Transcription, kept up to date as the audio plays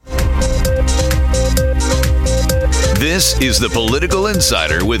This is The Political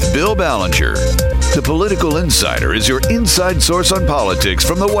Insider with Bill Ballenger. The Political Insider is your inside source on politics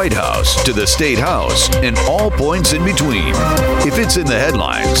from the White House to the State House and all points in between. If it's in the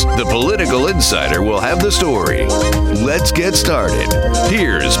headlines, The Political Insider will have the story. Let's get started.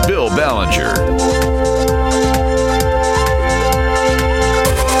 Here's Bill Ballenger.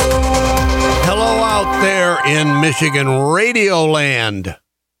 Hello out there in Michigan Radio Land.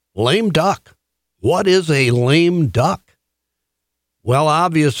 Lame duck. What is a lame duck? Well,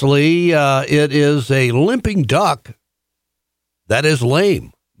 obviously, it is a limping duck that is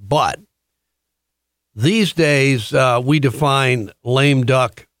lame. But these days, we define lame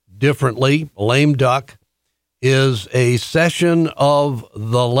duck differently. Lame duck is a session of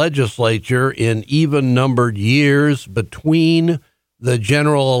the legislature in even-numbered years between the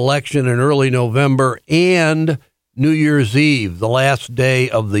general election in early November and New Year's Eve, the last day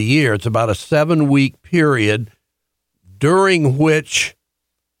of the year. It's about a 7-week period during which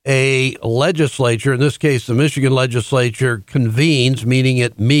a legislature, in this case the Michigan legislature, convenes, meaning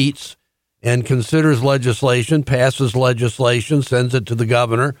it meets and considers legislation, passes legislation, sends it to the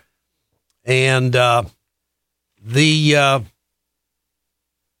governor. And the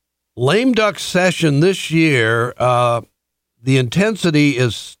lame duck session this year, the intensity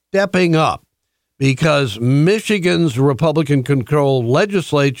is stepping up because Michigan's Republican-controlled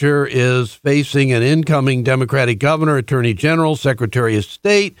legislature is facing an incoming Democratic governor, attorney general, secretary of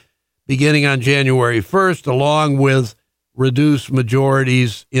state, beginning on January 1st, along with reduced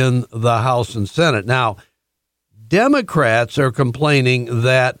majorities in the House and Senate. Now, Democrats are complaining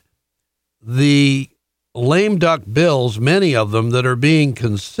that the lame duck bills, many of them that are being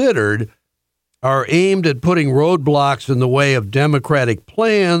considered, are aimed at putting roadblocks in the way of Democratic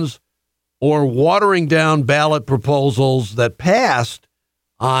plans or watering down ballot proposals that passed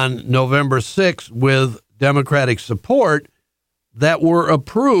on November 6th with Democratic support that were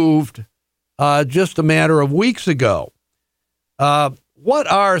approved just a matter of weeks ago. What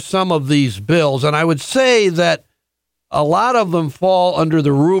are some of these bills? And I would say that a lot of them fall under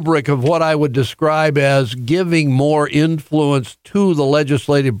the rubric of what I would describe as giving more influence to the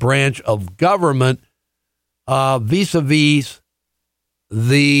legislative branch of government vis-a-vis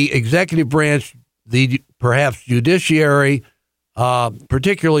the executive branch, the perhaps judiciary,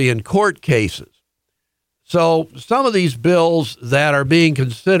 particularly in court cases. So some of these bills that are being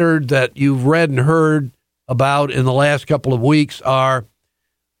considered that you've read and heard about in the last couple of weeks are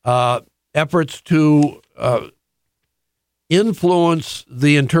efforts to influence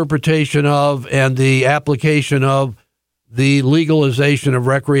the interpretation of and the application of the legalization of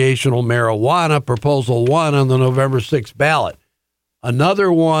recreational marijuana, Proposal 1 on the November 6th ballot.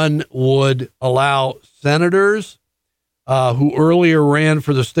 Another one would allow senators who earlier ran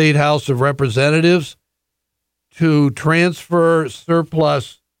for the State House of Representatives to transfer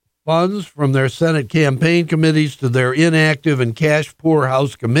surplus funds from their Senate campaign committees to their inactive and cash-poor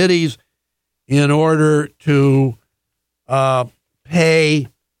House committees in order to pay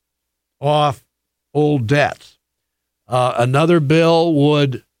off old debts. Another bill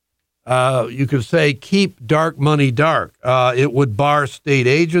would, you could say, keep dark money dark. It would bar state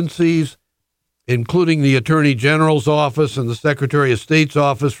agencies, including the Attorney General's office and the Secretary of State's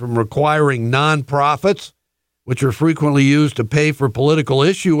office, from requiring nonprofits, which are frequently used to pay for political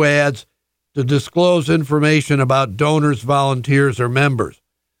issue ads, to disclose information about donors, volunteers, or members.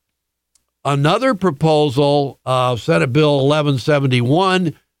 Another proposal, Senate Bill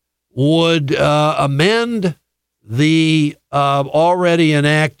 1171, would amend the already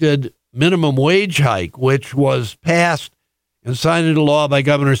enacted minimum wage hike, which was passed and signed into law by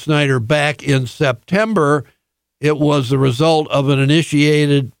Governor Snyder back in September. It was the result of an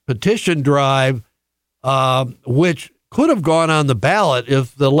initiated petition drive, which could have gone on the ballot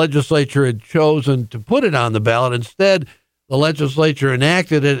if the legislature had chosen to put it on the ballot. Instead, the legislature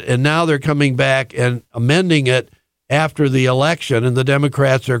enacted it, and now they're coming back and amending it after the election, and the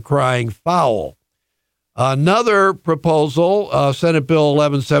Democrats are crying foul. Another proposal, Senate Bill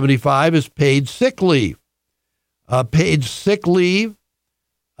 1175, is paid sick leave. Paid sick leave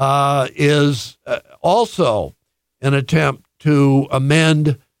is also an attempt to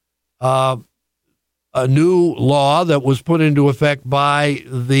amend a new law that was put into effect by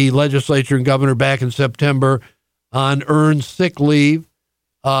the legislature and governor back in September on earned sick leave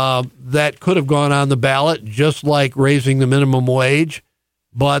that could have gone on the ballot, just like raising the minimum wage.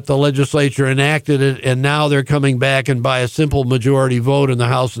 But the legislature enacted it, and now they're coming back, and by a simple majority vote in the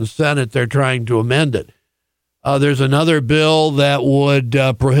House and Senate, they're trying to amend it. There's another bill that would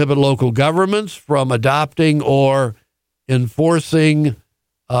prohibit local governments from adopting or enforcing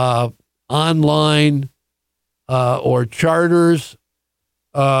online or charters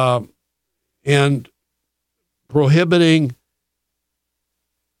and prohibiting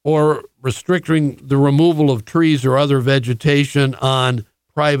or restricting the removal of trees or other vegetation on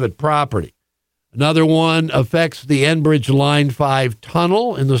private property. Another one affects the Enbridge Line 5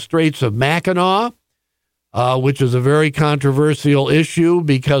 tunnel in the Straits of Mackinac, which is a very controversial issue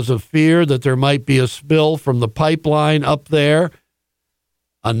because of fear that there might be a spill from the pipeline up there.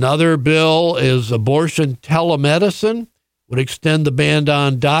 Another bill is abortion telemedicine, would extend the ban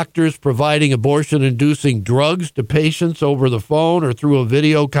on doctors providing abortion-inducing drugs to patients over the phone or through a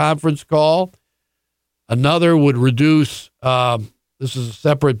video conference call. Another would reduce, this is a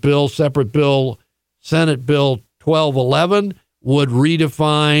separate bill, Senate Bill 1211, would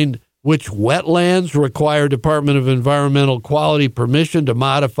redefine which wetlands require Department of Environmental Quality permission to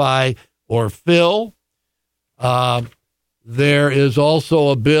modify or fill. There is also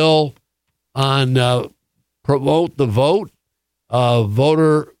a bill on promote the vote,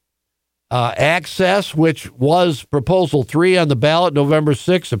 voter access, which was Proposal 3 on the ballot November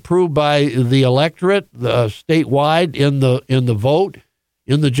 6th, approved by the electorate statewide in the vote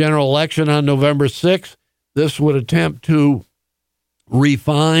in the general election on November 6th. This would attempt to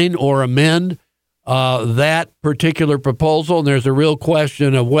refine or amend that particular proposal, and there's a real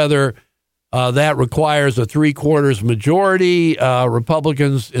question of whether that requires a 3/4 majority.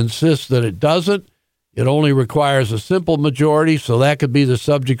 Republicans insist that it doesn't. It only requires a simple majority, so that could be the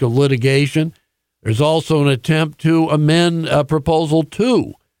subject of litigation. There's also an attempt to amend Proposal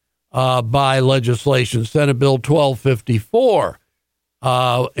 2 by legislation, Senate Bill 1254.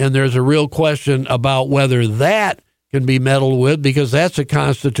 And there's a real question about whether that can be meddled with because that's a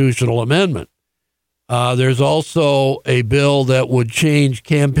constitutional amendment. There's also a bill that would change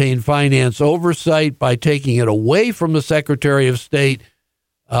campaign finance oversight by taking it away from the Secretary of State,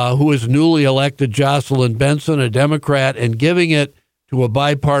 who is newly elected, Jocelyn Benson, a Democrat, and giving it to a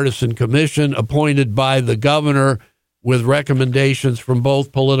bipartisan commission appointed by the governor with recommendations from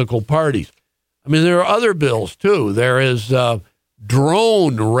both political parties. I mean, there are other bills, too. There is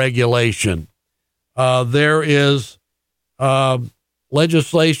drone regulation. There is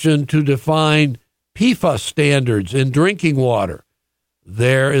legislation to define PFAS standards in drinking water.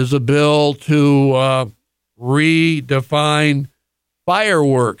 There is a bill to redefine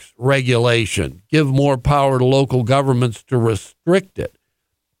fireworks regulation, give more power to local governments to restrict it.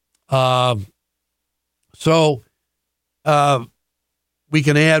 So we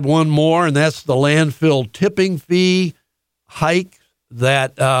can add one more, and that's the landfill tipping fee hike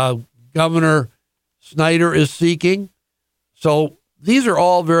that Governor Snyder is seeking. So these are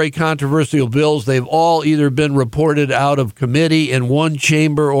all very controversial bills. They've all either been reported out of committee in one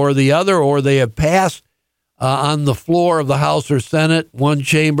chamber or the other, or they have passed on the floor of the House or Senate, one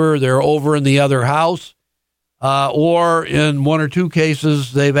chamber, they're over in the other house, or in one or two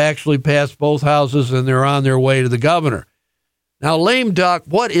cases, they've actually passed both houses and they're on their way to the governor. Now, lame duck,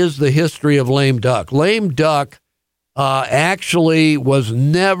 what is the history of lame duck? Lame duck actually was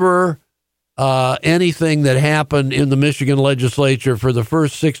never anything that happened in the Michigan legislature for the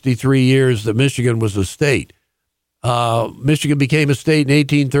first 63 years that Michigan was a state. Michigan became a state in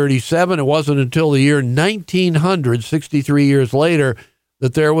 1837. It wasn't until the year 1900, 63 years later,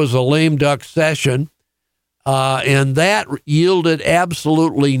 that there was a lame duck session, and that yielded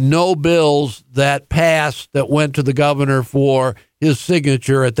absolutely no bills that passed that went to the governor for his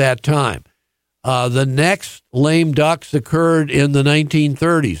signature at that time. The next lame ducks occurred in the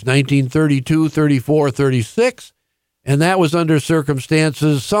 1930s, 1932, 34, 36, and that was under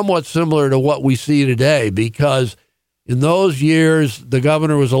circumstances somewhat similar to what we see today, because in those years, the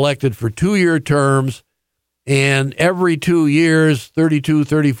governor was elected for 2-year terms, and every 2 years, 32,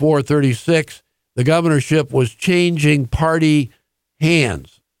 34, 36, the governorship was changing party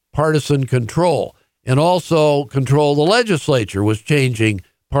hands, partisan control, and also control the legislature was changing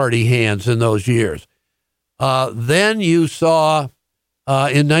party hands in those years. Then you saw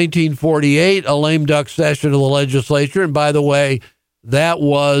in 1948 a lame duck session of the legislature, and by the way, that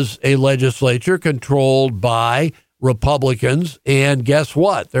was a legislature controlled by Republicans, and guess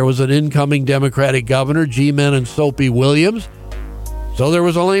what? There was an incoming Democratic governor, G-Men and Soapy Williams, so there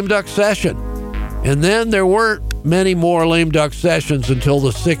was a lame duck session. And then there weren't many more lame duck sessions until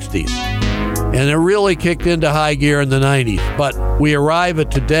the 60s, and it really kicked into high gear in the 90s. But we arrive at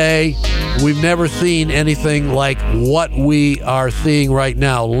today, we've never seen anything like what we are seeing right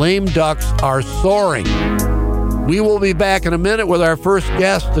now. Lame ducks are soaring. We will be back in a minute with our first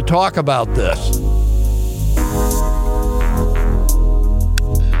guest to talk about this.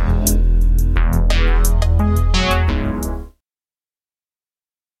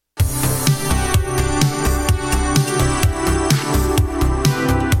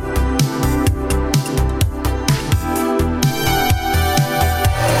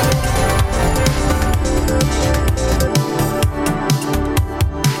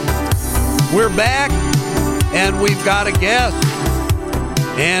 We're back, and we've got a guest,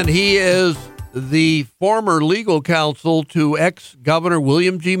 and he is the former legal counsel to ex-Governor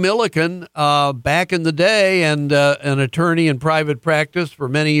William G. Milliken back in the day, and an attorney in private practice for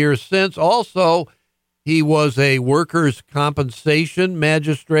many years since. Also, he was a workers' compensation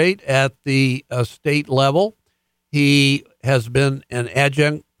magistrate at the state level. He has been an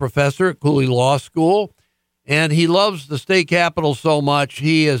adjunct professor at Cooley Law School, and he loves the state capitol so much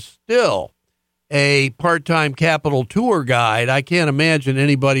he is still a part-time Capitol tour guide. I can't imagine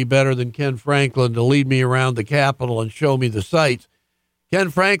anybody better than Ken Frankland to lead me around the Capitol and show me the sights.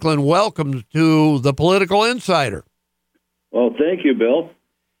 Ken Frankland, welcome to the Political Insider. Well, thank you, Bill.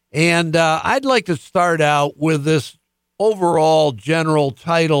 And I'd like to start out with this overall general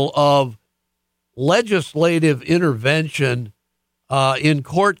title of legislative intervention in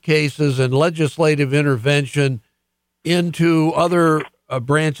court cases and legislative intervention into other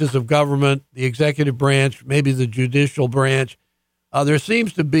branches of government, the executive branch, maybe the judicial branch. There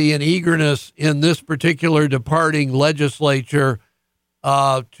seems to be an eagerness in this particular departing legislature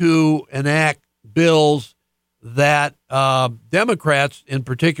to enact bills that Democrats in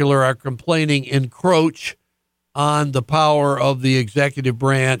particular are complaining encroach on the power of the executive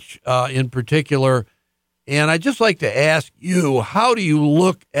branch in particular. And I'd just like to ask you, how do you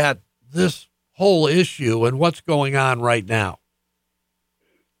look at this whole issue and what's going on right now?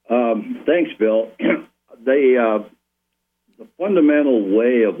 Thanks, Bill. The fundamental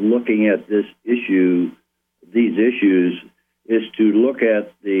way of looking at these issues, is to look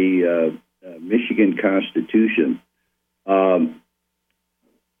at the Michigan Constitution. In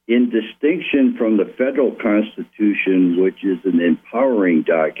distinction from the federal Constitution, which is an empowering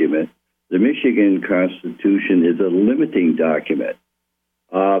document, the Michigan Constitution is a limiting document.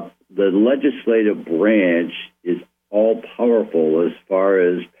 The legislative branch is all-powerful as far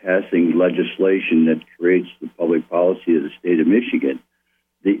as passing legislation that creates the public policy of the state of Michigan.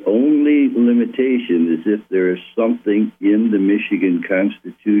 The only limitation is if there is something in the Michigan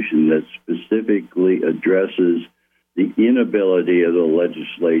Constitution that specifically addresses the inability of the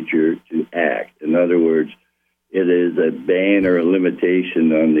legislature to act. In other words, it is a ban or a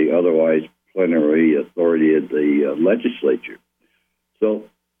limitation on the otherwise plenary authority of the legislature. So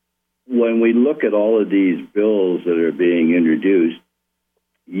when we look at all of these bills that are being introduced,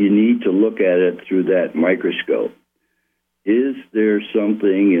 you need to look at it through that microscope. Is there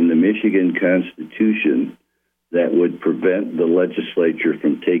something in the Michigan Constitution that would prevent the legislature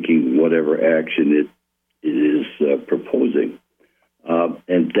from taking whatever action it is proposing?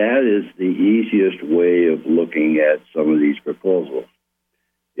 And that is the easiest way of looking at some of these proposals.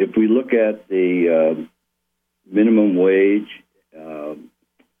 If we look at the minimum wage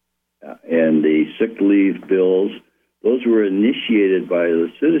and the sick leave bills, those were initiated by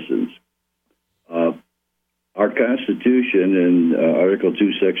the citizens. Our Constitution in Article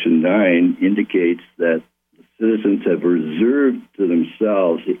 2, Section 9 indicates that the citizens have reserved to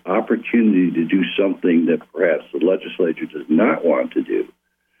themselves the opportunity to do something that perhaps the legislature does not want to do.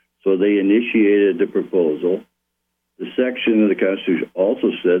 So they initiated the proposal. The section of the Constitution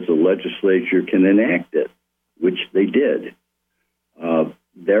also says the legislature can enact it, which they did.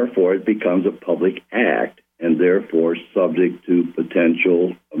 Therefore, it becomes a public act and therefore subject to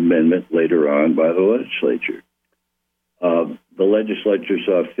potential amendment later on by the legislature. The legislature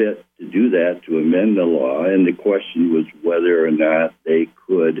saw fit to do that, to amend the law, and the question was whether or not they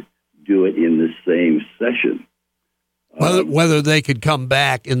could do it in the same session. Whether they could come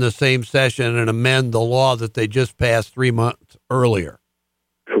back in the same session and amend the law that they just passed 3 months earlier.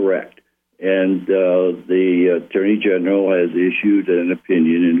 Correct. And the Attorney General has issued an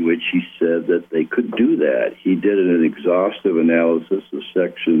opinion in which he said that they could do that. He did an exhaustive analysis of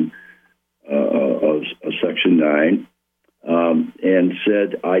Section 9 and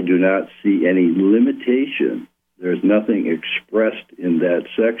said, I do not see any limitation. There's nothing expressed in that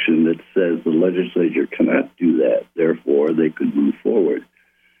section that says the legislature cannot do that. Therefore, they could move forward.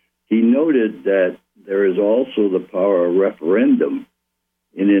 He noted that there is also the power of referendum.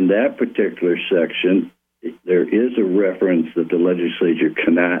 And in that particular section, there is a reference that the legislature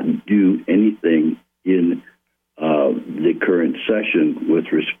cannot do anything in the current session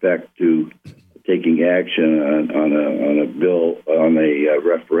with respect to taking action on a bill, on a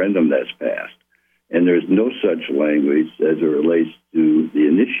referendum that's passed. And there's no such language as it relates to the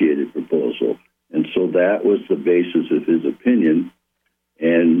initiated proposal. And so that was the basis of his opinion,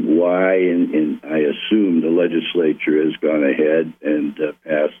 and why, and I assume the legislature has gone ahead and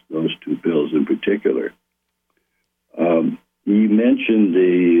passed those two bills in particular. You mentioned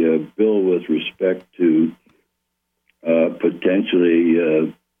the bill with respect to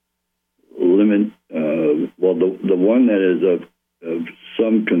potentially limit. Well, the one that is of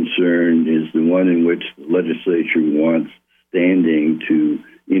some concern is the one in which the legislature wants standing to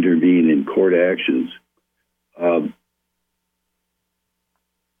intervene in court actions.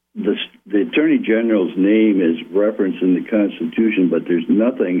 The Attorney General's name is referenced in the Constitution, but there's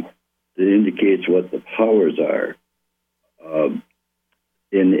nothing that indicates what the powers are.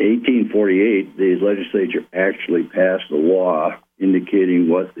 In 1848, the legislature actually passed a law indicating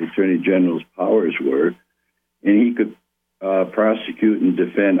what the Attorney General's powers were, and he could prosecute and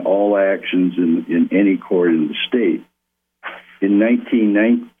defend all actions in any court in the state. In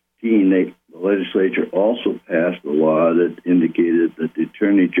 1919, the legislature also passed a law that indicated that the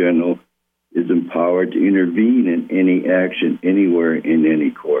Attorney General is empowered to intervene in any action anywhere in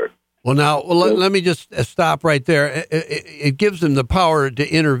any court. Well, now, let me just stop right there. It gives them the power to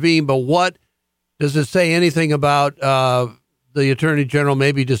intervene, but what does it say anything about the Attorney General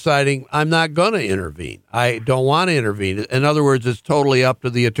maybe deciding, I'm not going to intervene? I don't want to intervene. In other words, it's totally up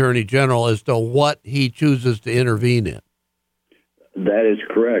to the Attorney General as to what he chooses to intervene in. That is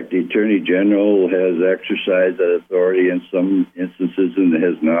correct. The Attorney General has exercised that authority in some instances and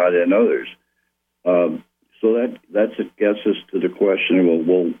has not in others. So that gets us to the question of,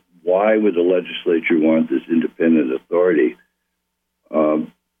 well, why would the legislature want this independent authority?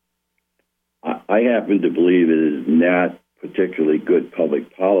 I happen to believe it is not particularly good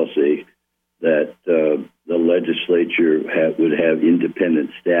public policy that the legislature would have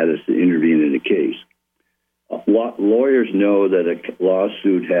independent status to intervene in a case. Lawyers know that a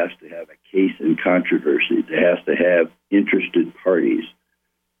lawsuit has to have a case in controversy. It has to have interested parties,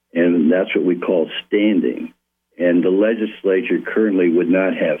 and that's what we call standing. And the legislature currently would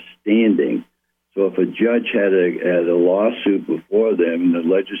not have standing. So if a judge had a lawsuit before them and the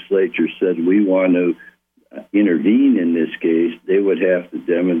legislature said, we want to intervene in this case, they would have to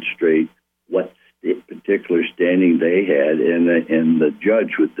demonstrate what particular standing they had, and the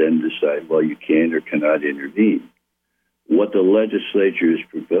judge would then decide, well, you can or cannot intervene. What the legislature is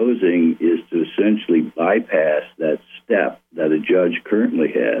proposing is to essentially bypass that step that a judge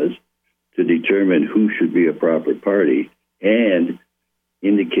currently has to determine who should be a proper party and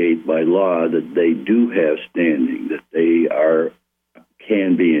indicate by law that they do have standing, that they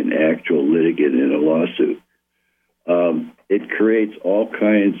can be an actual litigant in a lawsuit. It creates all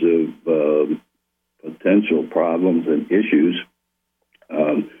kinds of potential problems and issues.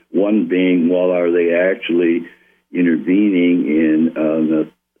 One being, well, are they actually intervening in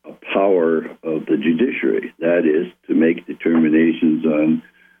a power of the judiciary? That is, to make determinations on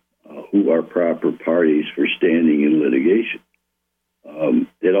who are proper parties for standing in litigation.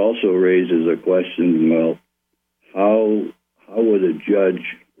 It also raises a question, well, how would a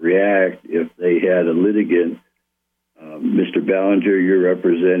judge react if they had a litigant? Mr. Ballenger, you're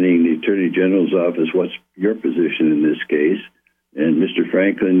representing the Attorney General's office. What's your position in this case? And Mr.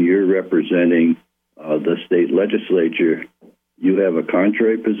 Frankland, you're representing the state legislature. You have a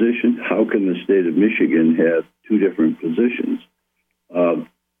contrary position. How can the state of Michigan have two different positions?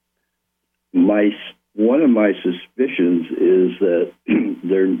 One of my suspicions is that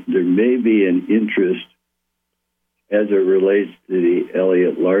there may be an interest as it relates to the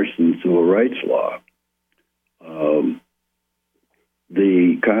Elliott Larson civil rights law.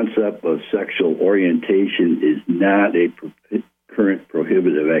 The concept of sexual orientation is not a current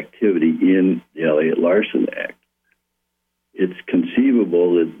prohibitive activity in the Elliott Larson Act. It's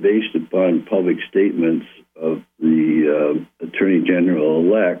conceivable that based upon public statements of the Attorney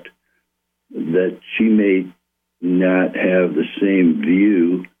General-elect, that she may not have the same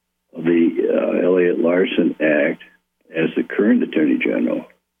view of the Elliott Larson Act as the current Attorney General.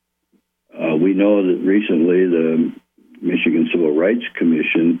 We know that recently the Michigan Civil Rights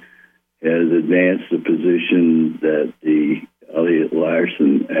Commission has advanced the position that the Elliott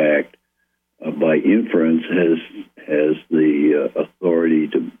Larson Act, by inference, has the authority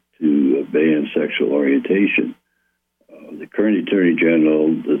to ban sexual orientation. The current Attorney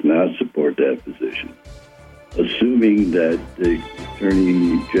General does not support that position. Assuming that the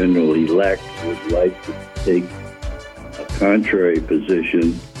Attorney General-elect would like to take a contrary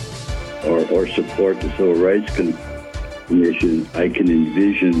position or support the Civil Rights Commission, I can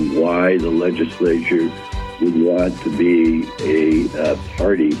envision why the legislature would want to be a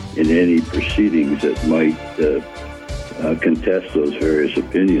party in any proceedings that might contest those various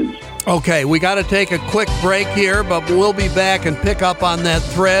opinions. Okay, we got to take a quick break here, but we'll be back and pick up on that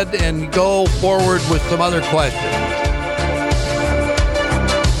thread and go forward with some other questions.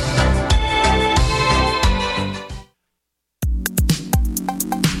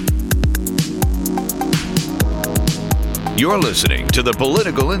 You're listening to The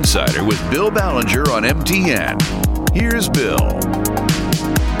Political Insider with Bill Ballenger on MTN. Here's Bill.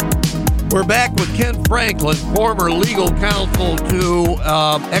 We're back with Ken Franklin, former legal counsel to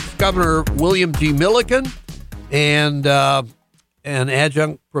ex-Governor William G. Milliken and an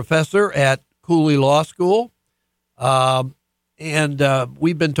adjunct professor at Cooley Law School. And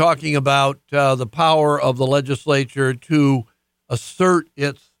we've been talking about the power of the legislature to assert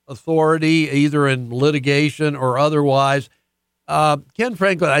its authority, either in litigation or otherwise. Ken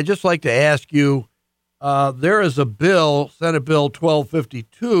Franklin, I'd just like to ask you, there is a bill, Senate Bill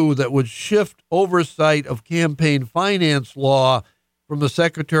 1252, that would shift oversight of campaign finance law from the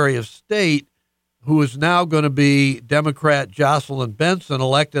Secretary of State, who is now going to be Democrat Jocelyn Benson,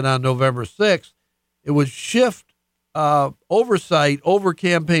 elected on November 6th. It would shift oversight over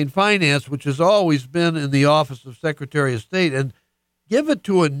campaign finance, which has always been in the office of Secretary of State, and give it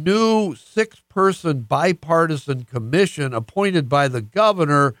to a new 6-person bipartisan commission appointed by the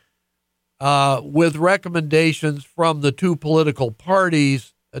governor with recommendations from the two political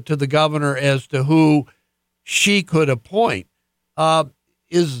parties to the governor as to who she could appoint.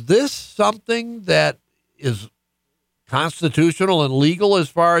 Is this something that is constitutional and legal as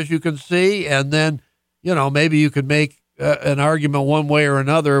far as you can see? And then, maybe you could make an argument one way or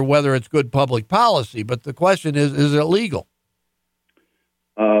another whether it's good public policy. But the question is it legal?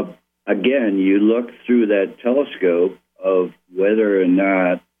 Again, you look through that telescope of whether or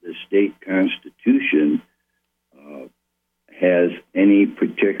not the state constitution has any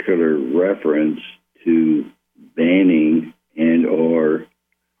particular reference to banning and or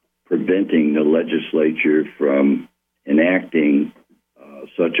preventing the legislature from enacting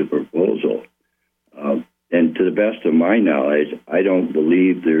such a proposal. And to the best of my knowledge, I don't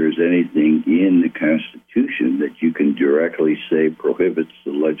believe there's anything in the Constitution that you can directly say prohibits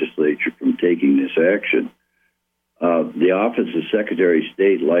the legislature from taking this action. The Office of Secretary of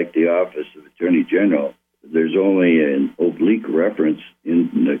State, like the Office of Attorney General, there's only an oblique reference in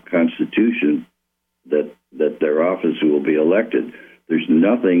the Constitution that their office will be elected. There's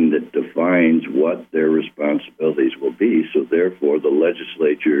nothing that defines what their responsibilities will be, so therefore the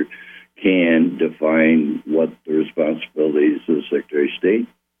legislature can define what the responsibilities of the Secretary of State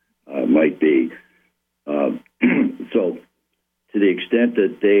might be. So to the extent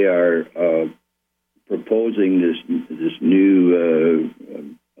that they are proposing this new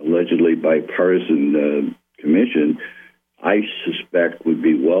allegedly bipartisan commission, I suspect would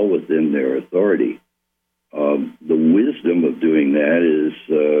be well within their authority. The wisdom of doing that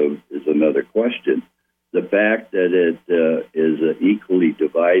is another question. The fact that it is equally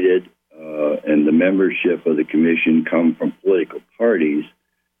divided and the membership of the commission come from political parties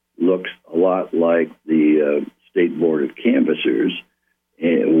looks a lot like the State Board of Canvassers,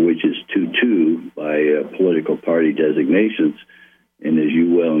 which is 2-2 by political party designations. And as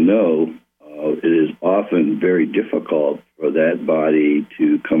you well know, it is often very difficult for that body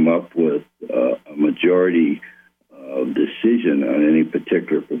to come up with a majority decision on any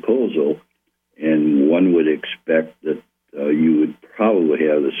particular proposal. And one would expect that you would probably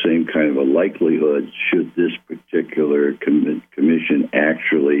have the same kind of a likelihood should this particular commission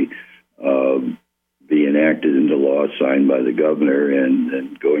actually be enacted into law, signed by the governor,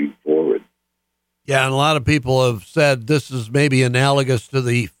 and going forward. Yeah, and a lot of people have said this is maybe analogous to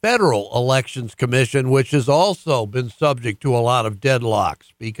the Federal Elections Commission, which has also been subject to a lot of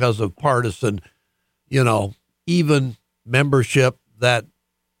deadlocks because of partisan, even membership that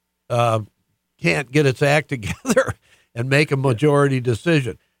can't get its act together and make a majority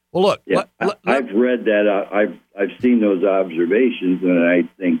decision. Well, look, yeah, I've read that. I've seen those observations, and I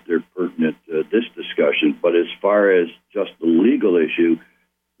think they're pertinent to this discussion. But as far as just the legal issue,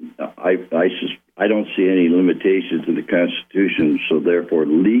 I don't see any limitations in the Constitution. So therefore,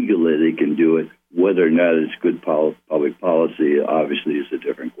 legally they can do it. Whether or not it's good public policy, obviously, is a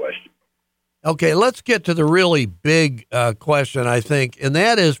different question. Okay, let's get to the really big question, I think, and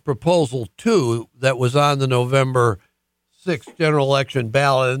that is Proposal 2 that was on the November 6th general election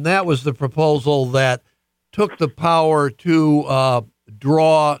ballot, and that was the proposal that took the power to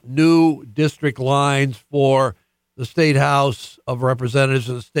draw new district lines for the State House of Representatives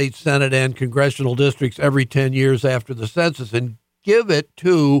and the State Senate and congressional districts every 10 years after the census and give it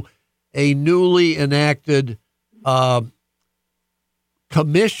to a newly enacted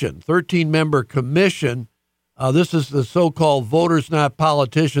commission, 13-member commission. This is the so-called Voters Not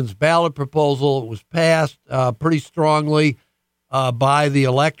Politicians ballot proposal. It was passed pretty strongly by the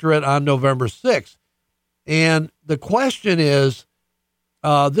electorate on November 6th. And the question is,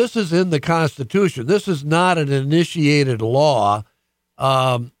 this is in the Constitution. This is not an initiated law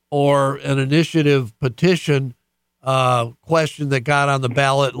or an initiative petition question that got on the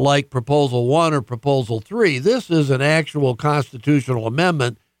ballot like Proposal 1 or Proposal 3. This is an actual constitutional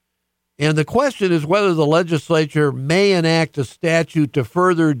amendment. And the question is whether the legislature may enact a statute to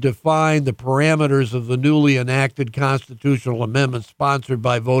further define the parameters of the newly enacted constitutional amendment sponsored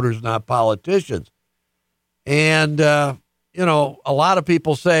by voters, not politicians. And, a lot of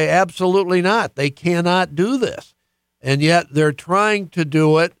people say absolutely not. They cannot do this. And yet they're trying to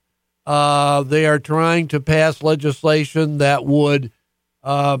do it. They are trying to pass legislation that would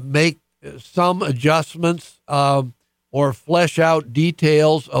make some adjustments or flesh out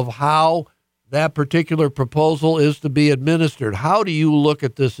details of how that particular proposal is to be administered. How do you look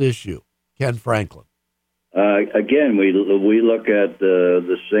at this issue, Ken Franklin? Again, we look at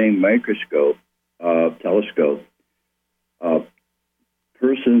the same telescope.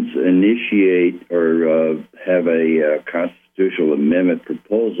 Persons initiate or have a constitutional amendment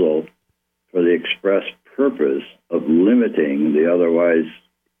proposal for the express purpose of limiting the otherwise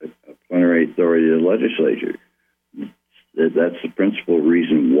plenary authority of the legislature. That's the principal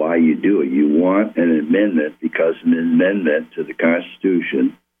reason why you do it. You want an amendment because an amendment to the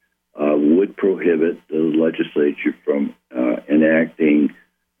Constitution would prohibit the legislature from enacting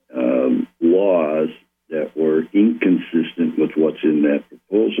laws that were inconsistent with what's in that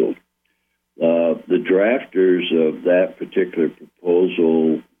proposal. The drafters of that particular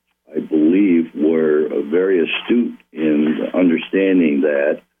proposal, I believe, were very astute in understanding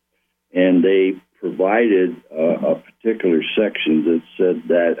that, and they provided a particular section that said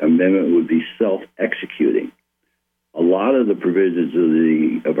that amendment would be self-executing. A lot of the provisions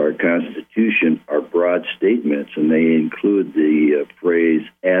of our Constitution are broad statements, and they include the phrase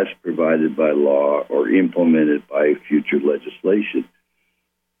 "as provided by law" or "implemented by future legislation."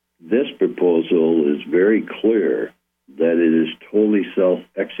 This proposal is very clear that it is totally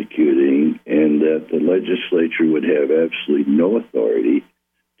self-executing and that the legislature would have absolutely no authority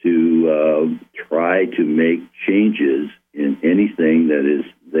to try to make changes in anything that is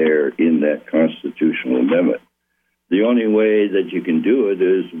there in that constitutional amendment. The only way that you can do it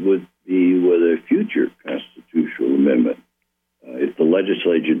would be with a future constitutional amendment. If the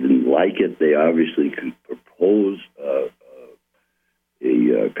legislature didn't like it, they obviously could propose a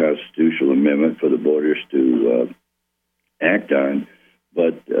constitutional amendment for the voters to act on.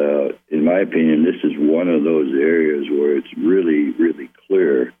 But in my opinion, this is one of those areas where it's really, really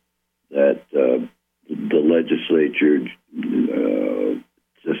clear that the legislature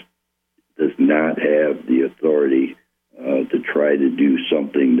just does not have the authority to try to do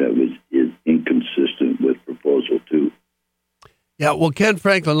something that is inconsistent with Proposal 2. Yeah, well, Ken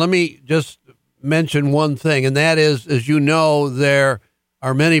Franklin, let me just mention one thing, and that is, as you know, there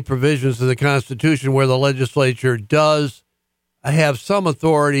are many provisions in the Constitution where the legislature does have some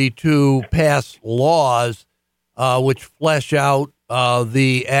authority to pass laws which flesh out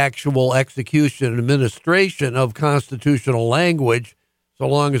the actual execution and administration of constitutional language, so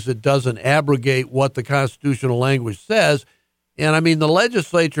long as it doesn't abrogate what the constitutional language says. And I mean, the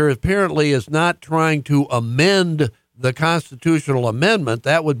legislature apparently is not trying to amend the constitutional amendment.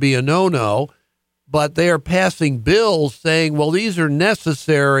 That would be a no-no. But they are passing bills saying, well, these are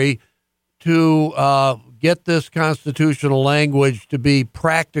necessary to get this constitutional language to be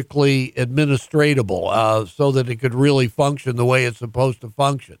practically administratable so that it could really function the way it's supposed to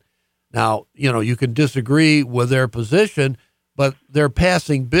function. Now, you can disagree with their position, but they're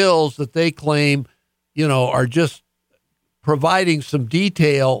passing bills that they claim, are just providing some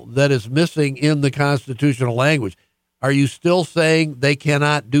detail that is missing in the constitutional language. Are you still saying they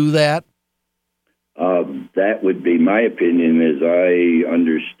cannot do that? That would be my opinion, as I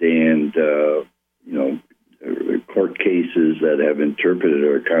understand, court cases that have interpreted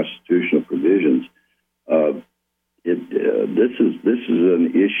our constitutional provisions. This is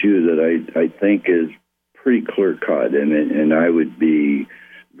an issue that I think is pretty clear cut, and I would be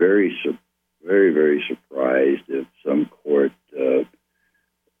very, very surprised if some court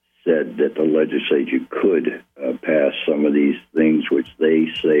said that the legislature could pass some of these things which they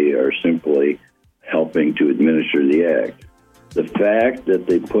say are simply helping to administer the act. The fact that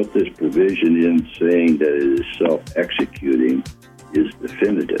they put this provision in saying that it is self-executing is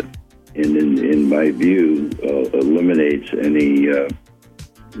definitive, and in my view, eliminates any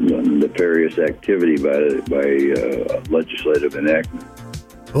nefarious activity by legislative enactment.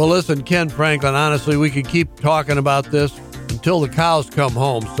 Well, listen, Ken Franklin, honestly, we could keep talking about this until the cows come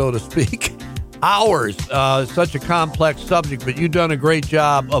home, so to speak. Hours. Such a complex subject, but you've done a great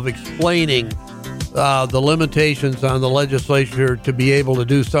job of explaining the limitations on the legislature to be able to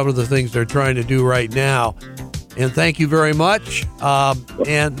do some of the things they're trying to do right now. And thank you very much.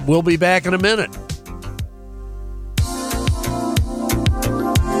 And we'll be back in a minute.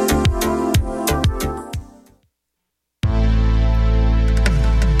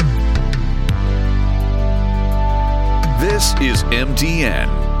 is MTN,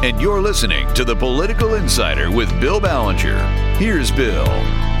 and you're listening to The Political Insider with Bill Ballenger. Here's Bill.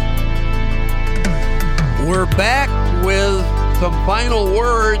 We're back with some final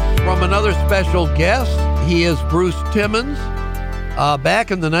words from another special guest. He is Bruce Timmons. Back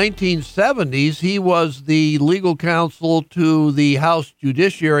in the 1970s, he was the legal counsel to the House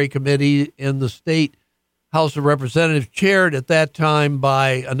Judiciary Committee in the state House of Representatives, chaired at that time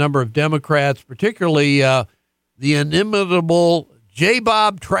by a number of Democrats, particularly the inimitable J.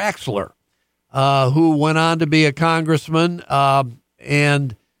 Bob Traxler, who went on to be a congressman.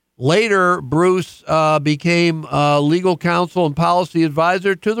 And later, Bruce became legal counsel and policy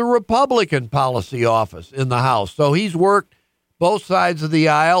advisor to the Republican Policy Office in the House. So he's worked both sides of the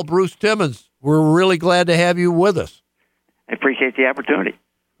aisle. Bruce Timmons, we're really glad to have you with us. I appreciate the opportunity.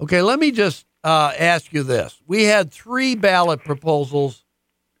 Okay, let me just ask you this. We had 3 ballot proposals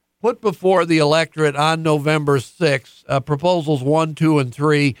put before the electorate on November 6th, proposals 1, 2, and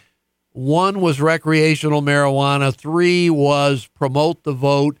 3. 1 was recreational marijuana. 3 was promote the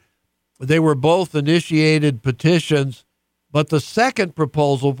vote. They were both initiated petitions, but the second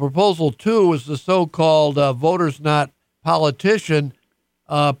proposal, proposal 2, was the so-called voters not politician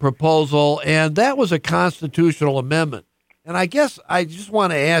proposal, and that was a constitutional amendment. And I guess I just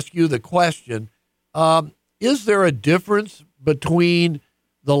want to ask you the question, is there a difference between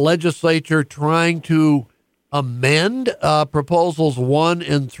the legislature trying to amend proposals 1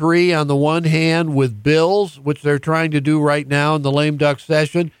 and 3 on the one hand with bills, which they're trying to do right now in the lame duck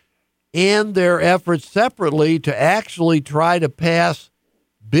session, and their efforts separately to actually try to pass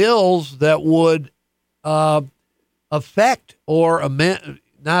bills that would affect or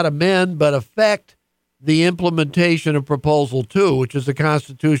not amend, but affect the implementation of Proposal 2, which is a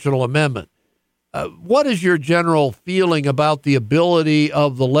constitutional amendment. What is your general feeling about the ability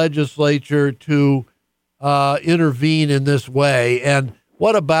of the legislature to intervene in this way? And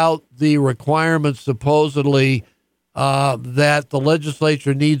what about the requirements supposedly that the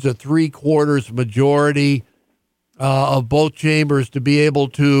legislature needs a 3/4 majority of both chambers to be able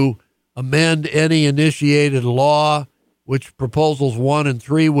to amend any initiated law, which proposals 1 and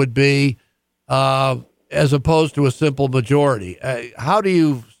 3 would be, as opposed to a simple majority? How do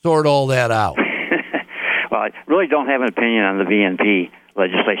you sort all that out? Well, I really don't have an opinion on the VNP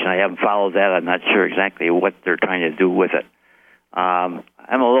legislation. I haven't followed that. I'm not sure exactly what they're trying to do with it. I'm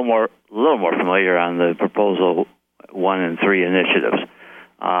a little more familiar on the proposal 1 and 3 initiatives.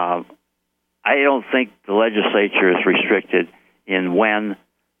 I don't think the legislature is restricted in when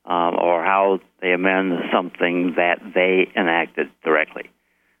or how they amend something that they enacted directly.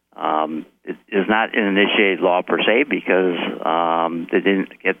 It is not an initiated law per se because they didn't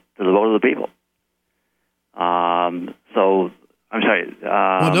get to the vote of the people. So, I'm sorry.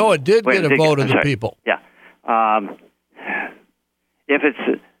 Well, no, it did get a vote of the people. Yeah. If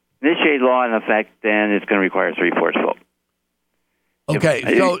it's initiated law in effect, then it's going to require a 3/4 vote. Okay,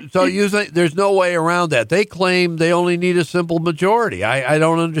 so you think there's no way around that. They claim they only need a simple majority. I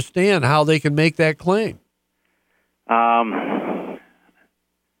don't understand how they can make that claim. Pardon,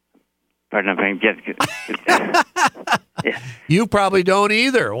 yeah. You probably don't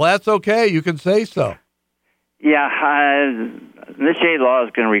either. Well, that's okay. You can say so. Yeah, initiated law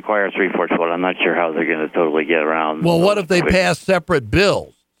is going to require a 3/4 vote. I'm not sure how they're going to totally get around. Well, what if they pass separate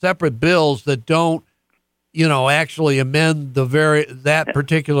bills that don't, actually amend that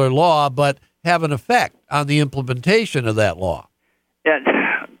particular law, but have an effect on the implementation of that law? Yeah,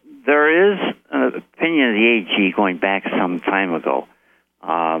 there is an opinion of the AG going back some time ago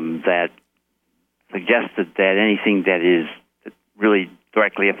that suggested that anything that really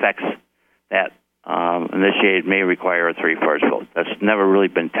directly affects that initiated may require a 3/4 vote. That's never really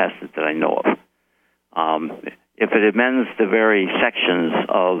been tested that I know of. If it amends the very sections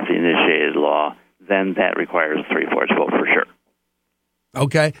of the initiated law, then that requires a 3/4 vote for sure.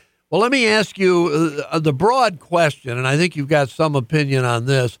 Okay. Well, let me ask you the broad question, and I think you've got some opinion on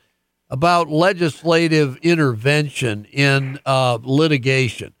this, about legislative intervention in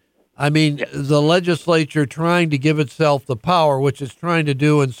litigation. I mean, the legislature trying to give itself the power, which it's trying to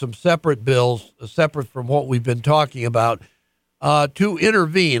do in some separate bills, separate from what we've been talking about, to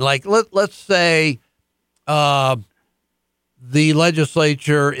intervene. Like, let's say the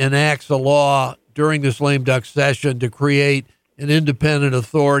legislature enacts a law during this lame duck session to create an independent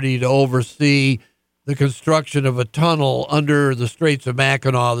authority to oversee the construction of a tunnel under the Straits of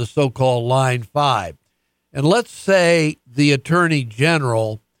Mackinac, the so-called Line 5. And let's say the Attorney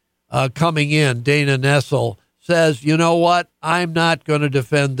General coming in, Dana Nessel, says, you know what, I'm not going to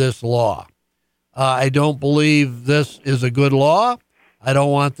defend this law. I don't believe this is a good law. I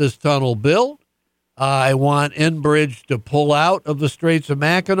don't want this tunnel built. I want Enbridge to pull out of the Straits of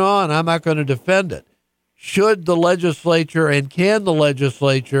Mackinac, and I'm not going to defend it. Should the legislature and can the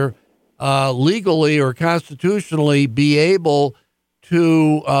legislature legally or constitutionally be able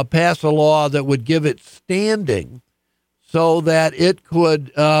to pass a law that would give it standing so that it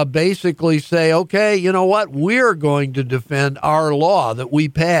could basically say, okay, you know what, we're going to defend our law that we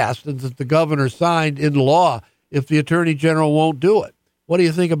passed and that the governor signed into law if the attorney general won't do it. What do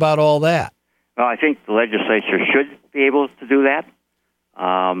you think about all that? Well, I think the legislature should be able to do that.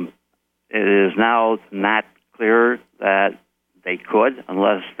 It is now not clear that they could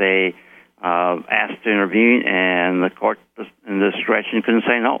unless they asked to intervene, and the court in discretion couldn't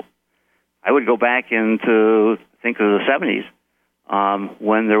say no. I would go back into, think of the 70s,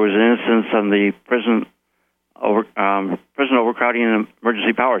 when there was an instance on the Prison Overcrowding and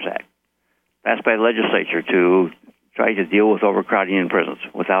Emergency Powers Act, passed by the legislature to try to deal with overcrowding in prisons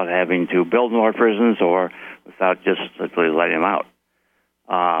without having to build more prisons or without just simply letting them out.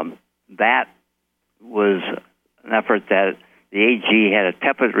 That was an effort that the AG had a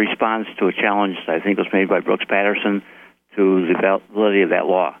tepid response to a challenge that I think was made by Brooks Patterson to the validity of that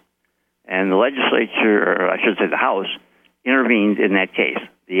law. And the legislature, or I should say the House, intervened in that case.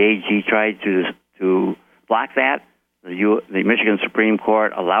 The AG tried to block that. The Michigan Supreme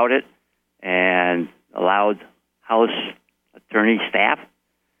Court allowed it and allowed House attorney staff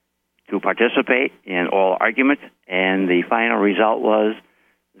to participate in oral argument, and the final result was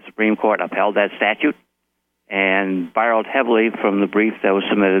the Supreme Court upheld that statute and borrowed heavily from the brief that was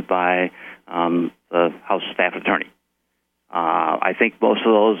submitted by the House staff attorney. I think most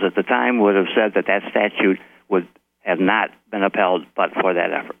of those at the time would have said that that statute would have not been upheld but for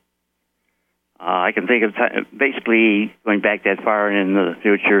that effort. I can think of basically going back that far in the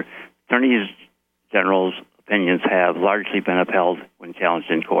future, attorneys general's opinions have largely been upheld when challenged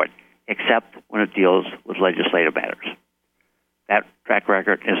in court, except when it deals with legislative matters. That track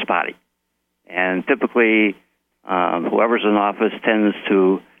record is spotty. And typically, whoever's in office tends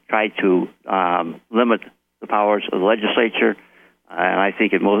to try to limit the powers of the legislature, and I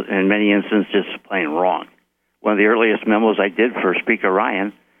think in many instances just plain wrong. One of the earliest memos I did for Speaker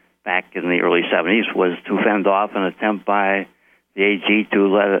Ryan back in the early 70s was to fend off an attempt by the AG to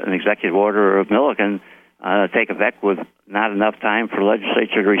let an executive order of Milliken take effect with not enough time for the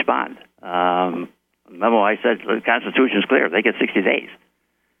legislature to respond. The memo I said, the Constitution is clear. They get 60 days.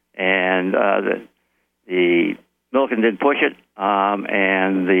 And the Milliken didn't push it,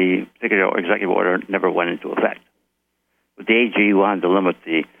 and the particular executive order never went into effect. But the AG wanted to limit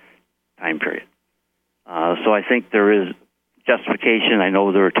the time period. So I think there is justification. I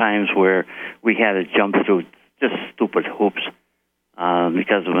know there are times where we had to jump through just stupid hoops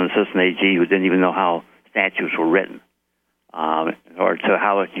because of an assistant AG who didn't even know how statutes were written, or to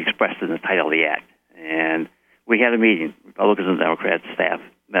how it's expressed in the title of the act. And we had a meeting. Republicans and Democrats staff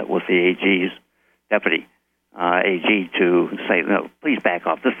met with the AG's deputy AG to say, no, please back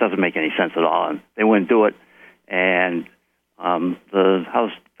off. This doesn't make any sense at all. And they wouldn't do it. And the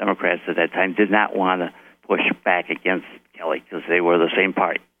House Democrats at that time did not want to push back against Kelly because they were the same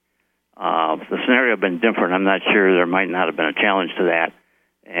party. If the scenario had been different, I'm not sure there might not have been a challenge to that.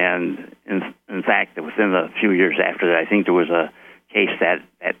 And in fact, within a few years after that, I think there was a case that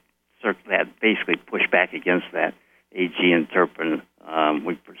basically pushed back against that AG and Turpin.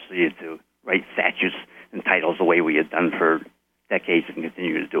 We proceeded to write statutes and titles the way we had done for decades and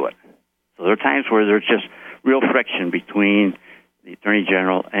continue to do it. So there are times where there's just real friction between the Attorney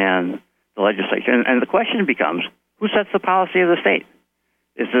General and the legislature. And the question becomes, who sets the policy of the state?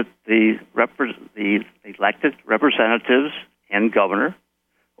 Is it the elected representatives and governor,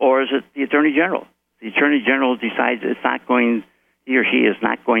 or is it the Attorney General? The Attorney General decides he or she is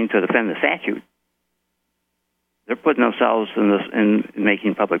not going to defend the statute. They're putting themselves in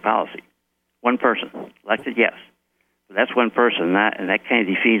making public policy. One person, elected, yes. But that's one person, and that kind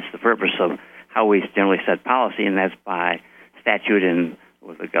of defeats the purpose of how we generally set policy, and that's by statute and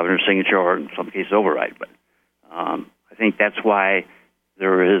with the governor's signature or in some cases override. But I think that's why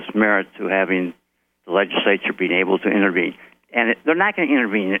there is merit to having the legislature being able to intervene. And they're not going to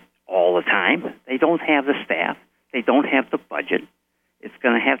intervene all the time. They don't have the staff. They don't have the budget. It's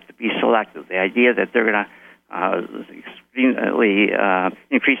going to have to be selective. The idea that they're going to extremely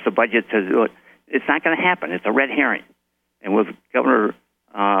increase the budget to do it, it's not going to happen. It's a red herring. And with Governor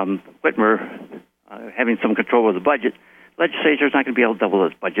Whitmer having some control of the budget, the legislature is not going to be able to double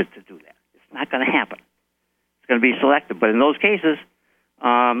its budget to do that. It's not going to happen. It's going to be selective. But in those cases,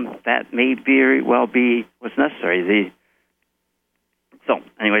 that may very well be what's necessary. So,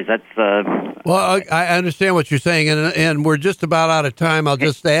 anyways, that's... Well, I understand what you're saying, and we're just about out of time. I'll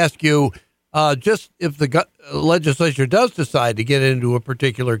just ask you, just if the legislature does decide to get into a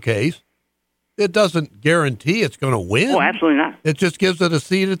particular case, it doesn't guarantee it's going to win. Oh, absolutely not. It just gives it a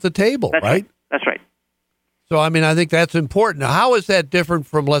seat at the table, That's right? That's right. So, I mean, I think that's important. Now, how is that different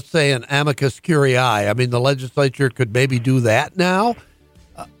from, let's say, an amicus curiae? I mean, the legislature could maybe do that now?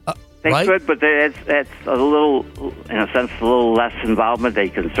 They right? could, but that's a little, in a sense, a little less involvement. They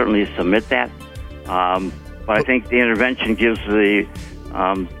can certainly submit that. But I think the intervention gives the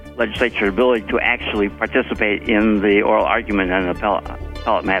legislature the ability to actually participate in the oral argument and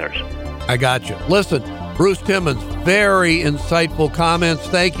appellate matters. I got you. Listen, Bruce Timmons, very insightful comments.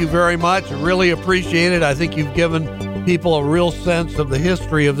 Thank you very much. I really appreciate it. I think you've given people a real sense of the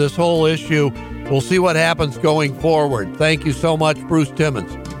history of this whole issue. We'll see what happens going forward. Thank you so much, Bruce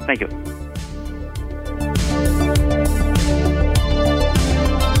Timmons. Thank you.